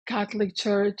 Catholic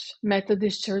Church,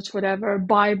 Methodist Church, whatever,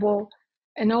 Bible,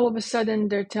 and all of a sudden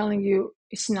they're telling you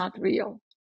it's not real.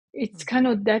 It's kind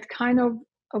of that kind of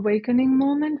awakening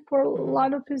moment for a Mm-hmm.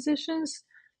 lot of physicians.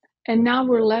 And now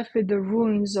we're left with the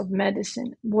ruins of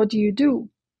medicine. What do you do?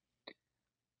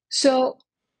 So,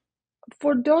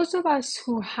 for those of us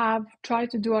who have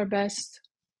tried to do our best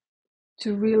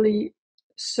to really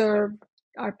serve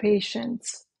our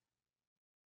patients,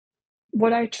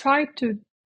 what I try to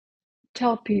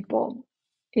tell people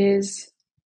is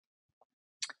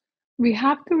we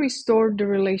have to restore the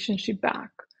relationship back.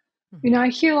 I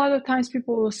hear a lot of times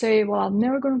people will say, well, I'm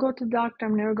never going to go to the doctor,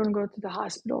 I'm never going to go to the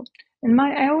hospital. And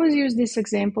I always use this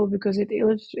example because it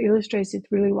illustrates it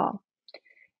really well.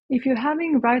 If you're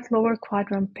having right lower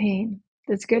quadrant pain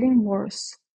that's getting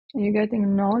worse, and you're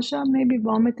getting nausea, maybe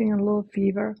vomiting, and a little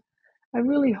fever, I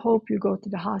really hope you go to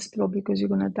the hospital because you're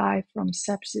going to die from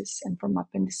sepsis and from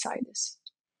appendicitis.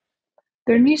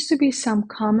 There needs to be some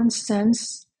common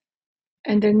sense,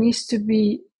 and there needs to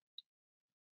be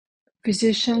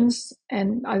physicians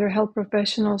and other health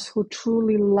professionals who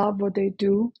truly love what they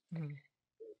do. Mm-hmm.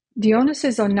 The onus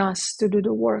is on us to do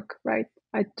the work, right?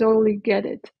 I totally get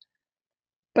it.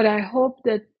 But I hope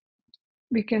that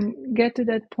we can get to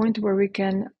that point where we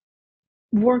can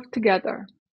work together.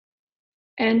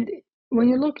 And when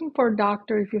you're looking for a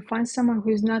doctor, if you find someone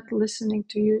who is not listening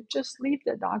to you, just leave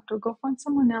the doctor, go find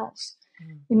someone else.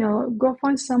 Go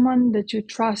find someone that you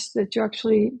trust, that you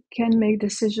actually can make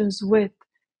decisions with,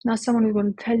 not someone who's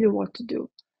going to tell you what to do.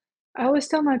 I always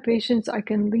tell my patients, I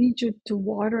can lead you to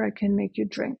water, I can make you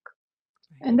drink.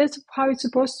 And that's how it's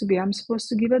supposed to be. I'm supposed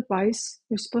to give advice.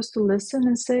 You're supposed to listen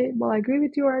and say, well, I agree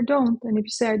with you or I don't. And if you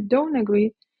say I don't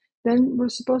agree, then we're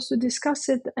supposed to discuss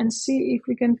it and see if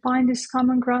we can find this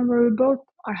common ground where we both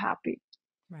are happy.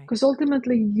 Right. Because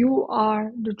ultimately, you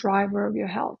are the driver of your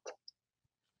health.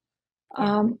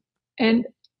 Yeah. And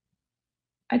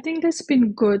I think that's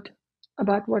been good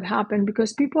about what happened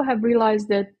because people have realized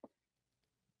that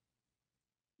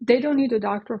they don't need a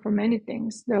doctor for many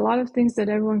things. There are a lot of things that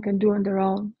everyone can do on their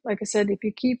own. Like I said, if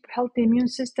you keep healthy immune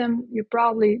system, you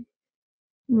probably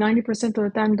 90% of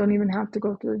the time don't even have to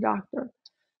go to the doctor.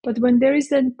 But when there is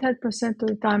that 10% of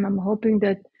the time, I'm hoping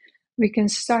that we can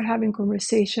start having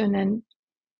conversation and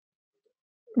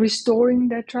restoring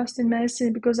that trust in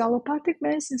medicine because allopathic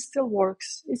medicine still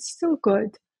works. It's still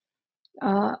good.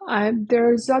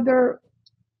 There's other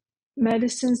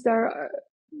medicines that are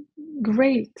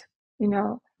great,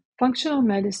 functional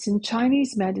medicine,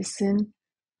 Chinese medicine.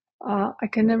 I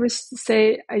can never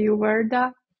say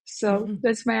Ayurveda, so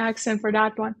that's my accent for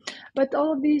that one. But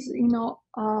all of these,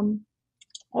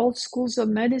 all schools of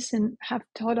medicine have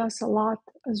taught us a lot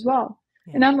as well.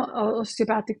 Yeah. And I'm an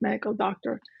osteopathic medical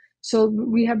doctor. So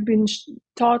we have been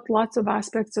taught lots of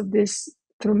aspects of this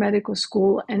through medical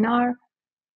school. And our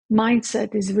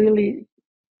mindset is really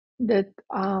that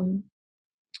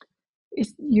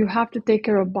you have to take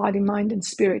care of body, mind, and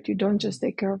spirit. You don't just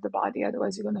take care of the body,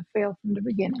 otherwise you're going to fail from the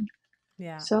beginning.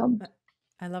 Yeah. So,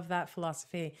 I love that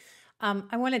philosophy.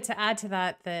 I wanted to add to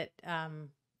that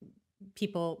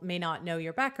people may not know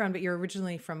your background, but you're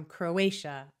originally from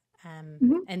Croatia.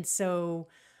 mhm. And so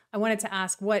I wanted to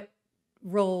ask what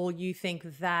role you think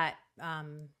that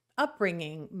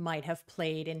upbringing might have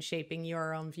played in shaping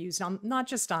your own views, not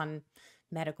just on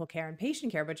medical care and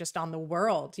patient care, but just on the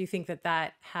world. Do you think that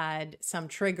that had some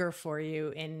trigger for you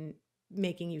in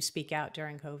making you speak out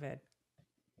during COVID?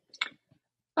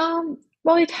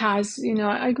 Well, it has.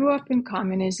 I grew up in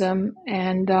communism,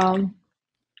 and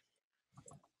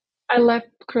I left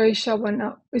Croatia when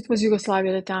it was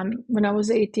Yugoslavia at the time. When I was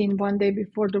 18, one day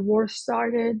before the war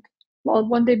started. Well,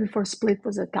 one day before Split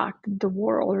was attacked, the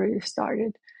war already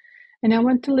started. And I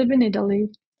went to live in Italy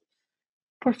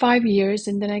for 5 years,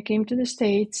 and then I came to the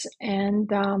States,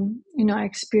 and I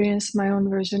experienced my own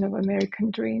version of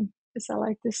American dream, as I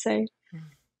like to say.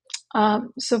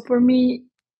 So for me,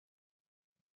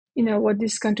 what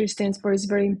this country stands for is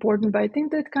very important, but I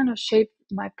think that kind of shaped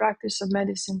my practice of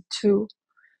medicine too.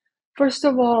 First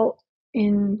of all,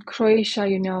 in Croatia,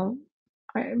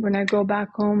 when I go back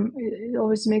home, it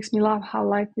always makes me laugh how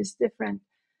life is different.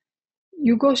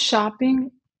 You go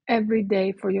shopping every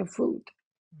day for your food.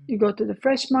 You go to the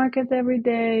fresh market every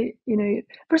day.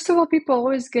 First of all, people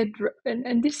always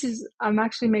and this is, I'm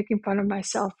actually making fun of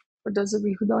myself for those of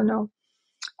you who don't know.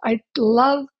 I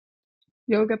love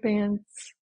yoga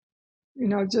pants,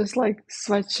 just like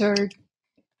sweatshirt,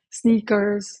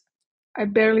 sneakers. I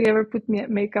barely ever put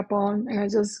makeup on, and I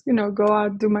just, go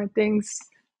out, do my things,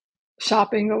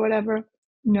 shopping or whatever.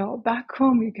 No, back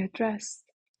home you get dressed,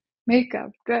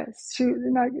 makeup, dress, shoes.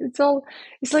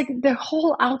 It's like the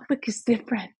whole outlook is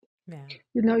different.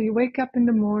 Yeah. You wake up in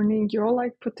the morning, you're all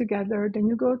like put together, then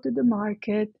you go to the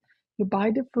market, you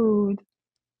buy the food,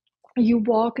 you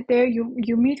walk there,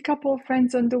 you meet a couple of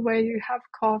friends on the way, you have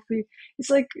coffee. It's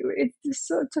like it's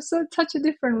such a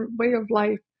different way of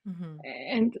life. Hmm.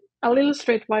 And I'll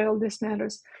illustrate why all this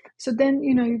matters. So then,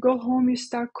 you go home, you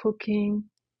start cooking,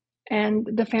 and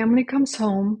the family comes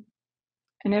home,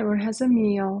 and everyone has a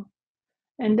meal.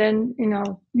 And then,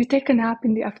 you take a nap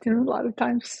in the afternoon. A lot of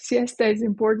times, siesta is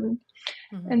important.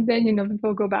 Hmm. And then,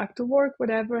 people go back to work,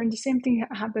 whatever. And the same thing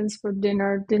happens for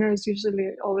dinner. Dinner is usually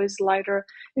always lighter.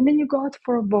 And then you go out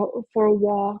for a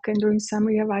walk, and during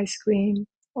summer, you have ice cream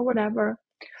or whatever.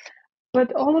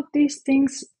 But all of these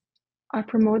things are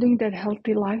promoting that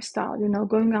healthy lifestyle,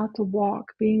 going out to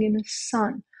walk, being in the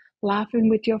sun, laughing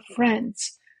with your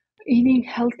friends, eating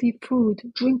healthy food,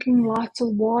 drinking Yeah. lots of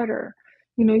water,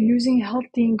 using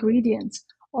healthy ingredients.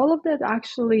 All of that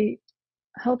actually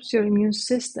helps your immune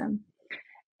system.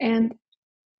 And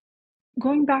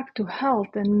going back to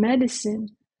health and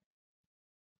medicine,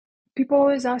 people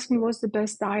always ask me what's the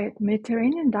best diet.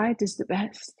 Mediterranean diet is the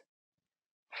best.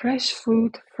 Fresh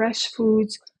fruit, fresh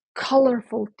foods,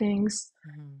 colorful things.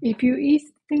 Hmm. If you eat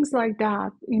things like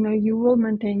that, you will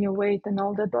maintain your weight and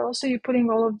all that, but also you're putting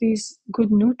all of these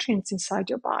good nutrients inside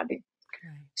your body.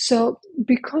 Right. So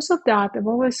because of that, I've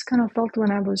always kind of felt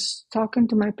when I was talking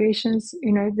to my patients,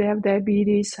 if they have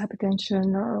diabetes,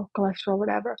 hypertension, or cholesterol,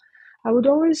 whatever, I would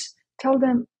always tell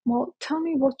them, well, tell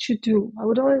me what you do. I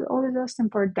would always ask them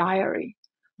for a diary.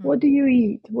 What Mm. do you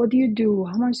eat? What do you do?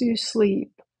 How much do you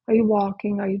sleep? Are you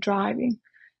walking? Are you driving?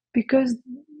 Because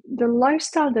the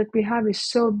lifestyle that we have is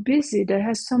so busy, that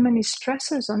has so many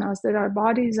stressors on us, that our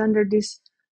body is under this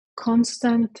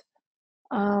constant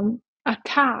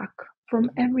attack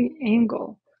from every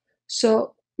angle.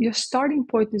 So your starting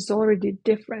point is already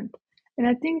different. And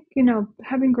I think,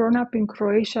 having grown up in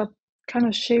Croatia kind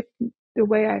of shaped the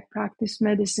way I practice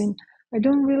medicine. I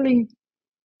don't really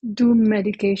do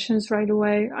medications right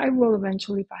away. I will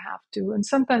eventually if I have to. And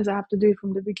sometimes I have to do it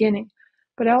from the beginning.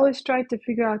 But I always try to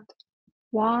figure out,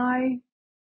 why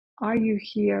are you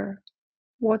here?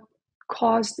 What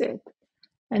caused it?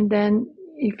 And then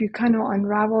if you kind of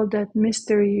unravel that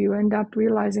mystery, you end up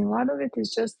realizing a lot of it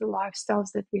is just the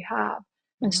lifestyles that we have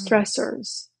and Hmm.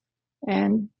 stressors,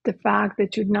 and the fact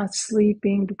that you're not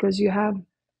sleeping because you have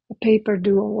a paper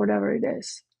due or whatever it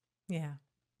is. Yeah.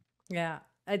 Yeah.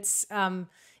 It's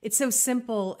so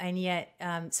simple and yet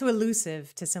so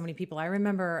elusive to so many people. I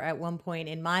remember at one point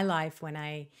in my life when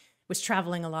I was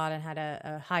traveling a lot and had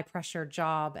a high pressure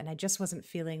job and I just wasn't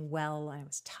feeling well. I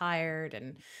was tired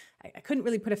and I couldn't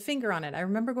really put a finger on it. I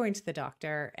remember going to the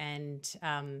doctor and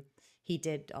he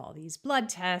did all these blood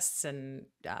tests and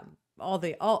all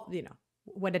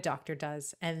what a doctor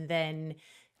does, and then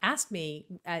asked me,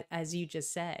 as you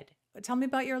just said, tell me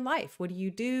about your life. What do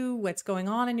you do? What's going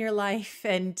on in your life?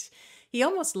 And he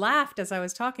almost laughed as I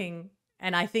was talking.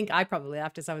 And I think I probably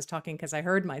laughed as I was talking because I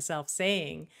heard myself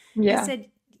saying, he Yeah. said,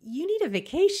 you need a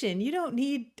vacation. You don't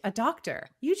need a doctor.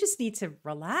 You just need to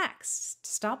relax,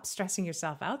 stop stressing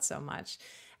yourself out so much.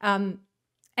 Um,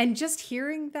 and just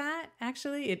hearing that,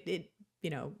 actually, it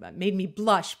made me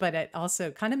blush, but it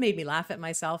also kind of made me laugh at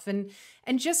myself. And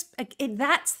just like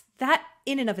that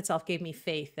in and of itself gave me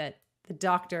faith that the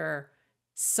doctor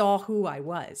saw who I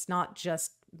was, not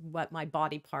just what my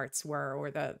body parts were or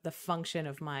the function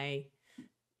of my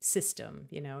system.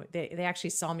 They actually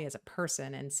saw me as a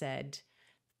person and said,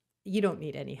 you don't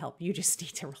need any help. You just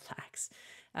need to relax.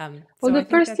 Well, So I the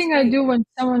think first that's thing I great. do when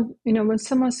someone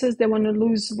says they want to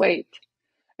lose weight,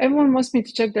 everyone wants me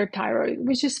to check their thyroid,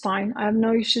 which is fine. I have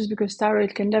no issues because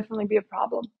thyroid can definitely be a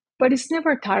problem. But it's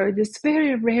never thyroid. It's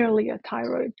very rarely a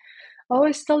thyroid. I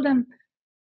always tell them,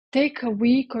 take a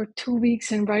week or 2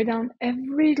 weeks and write down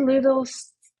every little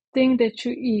thing that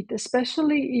you eat,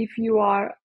 especially if you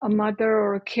are a mother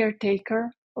or a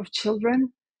caretaker of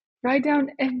children. Write down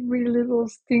every little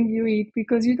thing you eat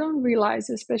because you don't realize,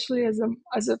 especially as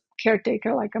a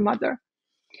caretaker, like a mother,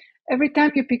 every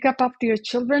time you pick up after your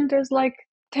children, there's like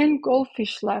 10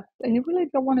 goldfish left, and you really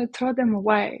don't want to throw them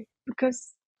away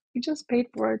because you just paid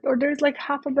for it. Or there's like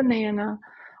half a banana,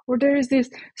 or there is this.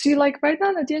 So you like right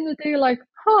now at the end of the day, you're like,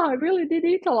 I really did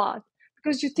eat a lot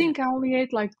because you Yeah. think I only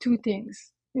ate like two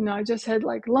things. I just had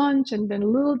like lunch and then a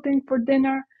little thing for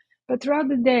dinner. But throughout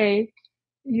the day,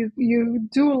 you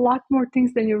do a lot more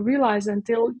things than you realize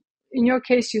until in your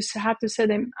case you have to say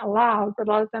them aloud, but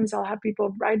a lot of times I'll have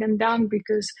people write them down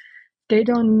because they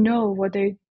don't know what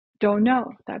they don't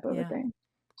know, type of a Yeah. thing.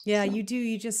 Yeah, So you do.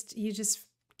 You just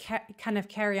kind of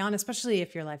carry on, especially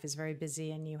if your life is very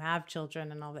busy and you have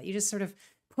children and all that. You just sort of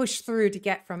push through to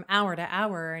get from hour to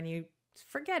hour, and you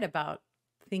forget about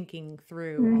thinking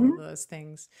through all of mhm. those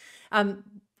things.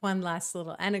 One last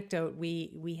little anecdote: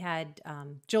 we had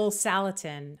Joel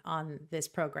Salatin on this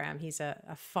program. He's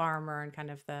a farmer and kind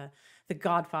of the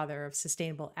godfather of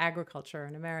sustainable agriculture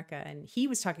in America, and he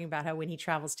was talking about how when he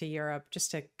travels to Europe,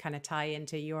 just to kind of tie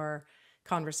into your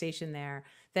conversation there,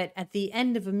 that at the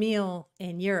end of a meal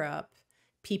in Europe,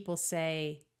 people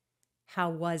say, how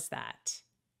was that?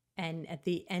 And at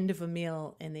the end of a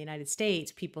meal in the United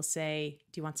States, people say,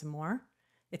 do you want some more?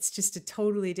 It's just a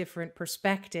totally different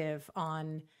perspective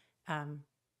on, um,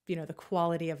 the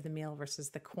quality of the meal versus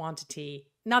the quantity.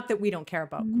 Not that we don't care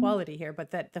about Mhm. quality here,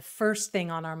 but that the first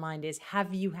thing on our mind is,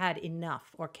 have you had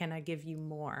enough or can I give you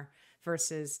more?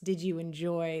 Versus, did you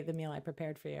enjoy the meal I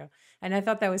prepared for you? And I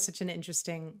thought that was such an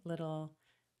interesting little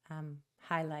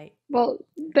highlight. Well,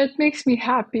 that makes me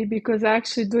happy because I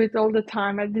actually do it all the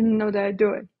time. I didn't know that I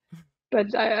do it,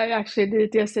 but I actually did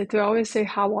it yesterday too. I always say,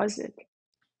 how was it?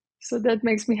 So that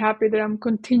makes me happy that I'm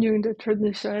continuing the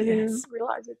tradition. I didn't Yes.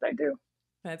 realize it. I do.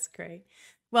 That's great.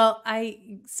 Well,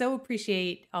 I so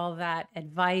appreciate all that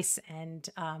advice and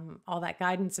all that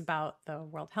guidance about the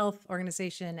World Health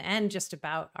Organization and just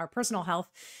about our personal health.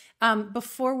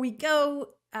 Before we go,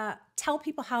 tell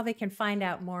people how they can find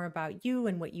out more about you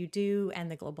and what you do and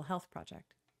the Global Health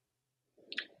Project.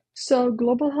 So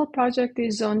Global Health Project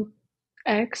is on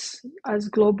X as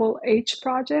Global H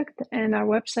Project, and our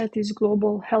website is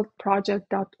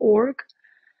globalhealthproject.org.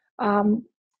 Um,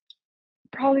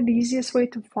 Probably the easiest way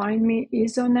to find me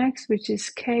is on X, which is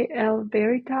KL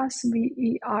Veritas,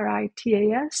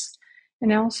 Veritas.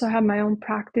 And I also have my own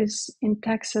practice in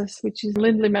Texas, which is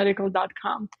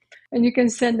lindleymedical.com. And you can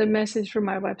send a message from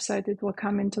my website. It will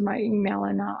come into my email,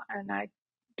 and I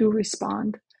do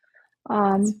respond.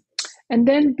 That's And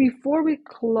then before we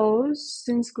close,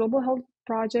 since Global Health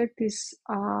Project is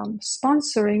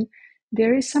sponsoring,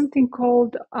 there is something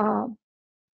called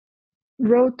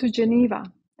Road to Geneva.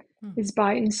 hmm, It's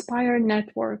by Inspire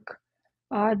Network.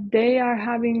 They are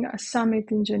having a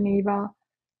summit in Geneva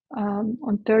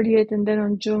on 30th, and then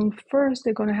on June 1st,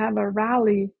 they're going to have a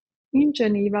rally in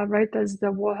Geneva right as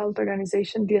the World Health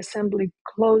Organization, the assembly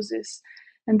closes.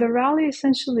 And the rally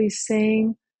essentially is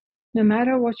saying, no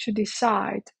matter what you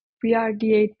decide, we are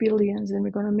the 8 billions and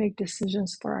we're going to make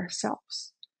decisions for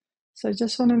ourselves. So I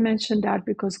just want to mention that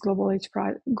because Global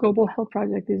Health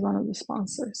Project is one of the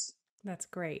sponsors. that's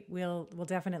great. We'll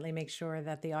definitely make sure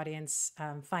that the audience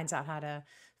finds out how to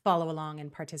follow along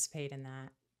and participate in that.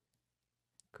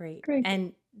 Great. Great.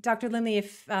 And Dr. Lindley,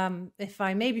 if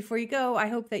I may, before you go, I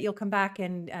hope that you'll come back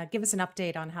and give us an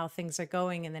update on how things are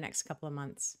going in the next couple of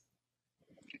months.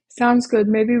 Sounds good.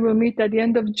 Maybe we'll meet at the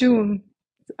end of June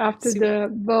after Super. the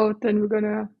vote and we're going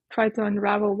to try to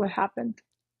unravel what happened.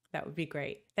 That would be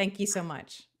great. Thank you so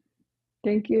much.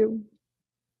 Thank you.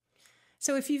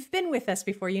 So, if you've been with us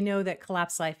before, you know that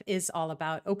Collapse Life is all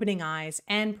about opening eyes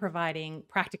and providing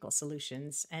practical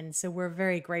solutions. And so, we're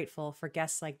very grateful for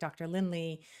guests like Dr.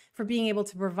 Lindley for being able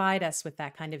to provide us with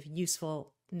that kind of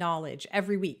useful knowledge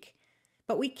every week.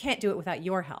 But we can't do it without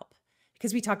your help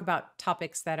because we talk about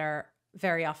topics that are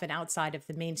very often outside of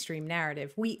the mainstream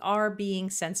narrative. We are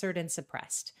being censored and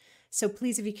suppressed. So,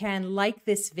 please, if you can, like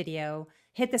this video,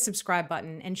 hit the subscribe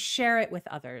button, and share it with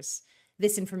others.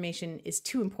 This information is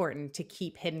too important to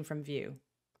keep hidden from view.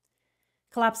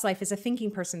 Collapse Life is a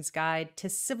thinking person's guide to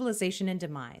civilization and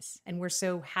demise, and we're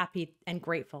so happy and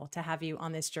grateful to have you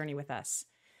on this journey with us.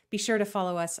 Be sure to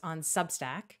follow us on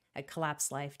Substack at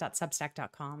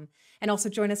collapselife.substack.com, and also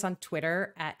join us on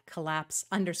Twitter at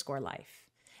collapse_life.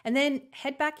 And then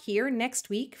head back here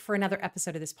next week for another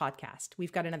episode of this podcast.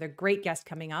 We've got another great guest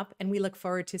coming up, and we look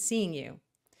forward to seeing you.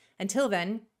 Until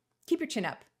then, keep your chin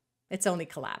up. It's only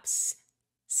collapse.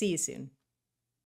 See you soon.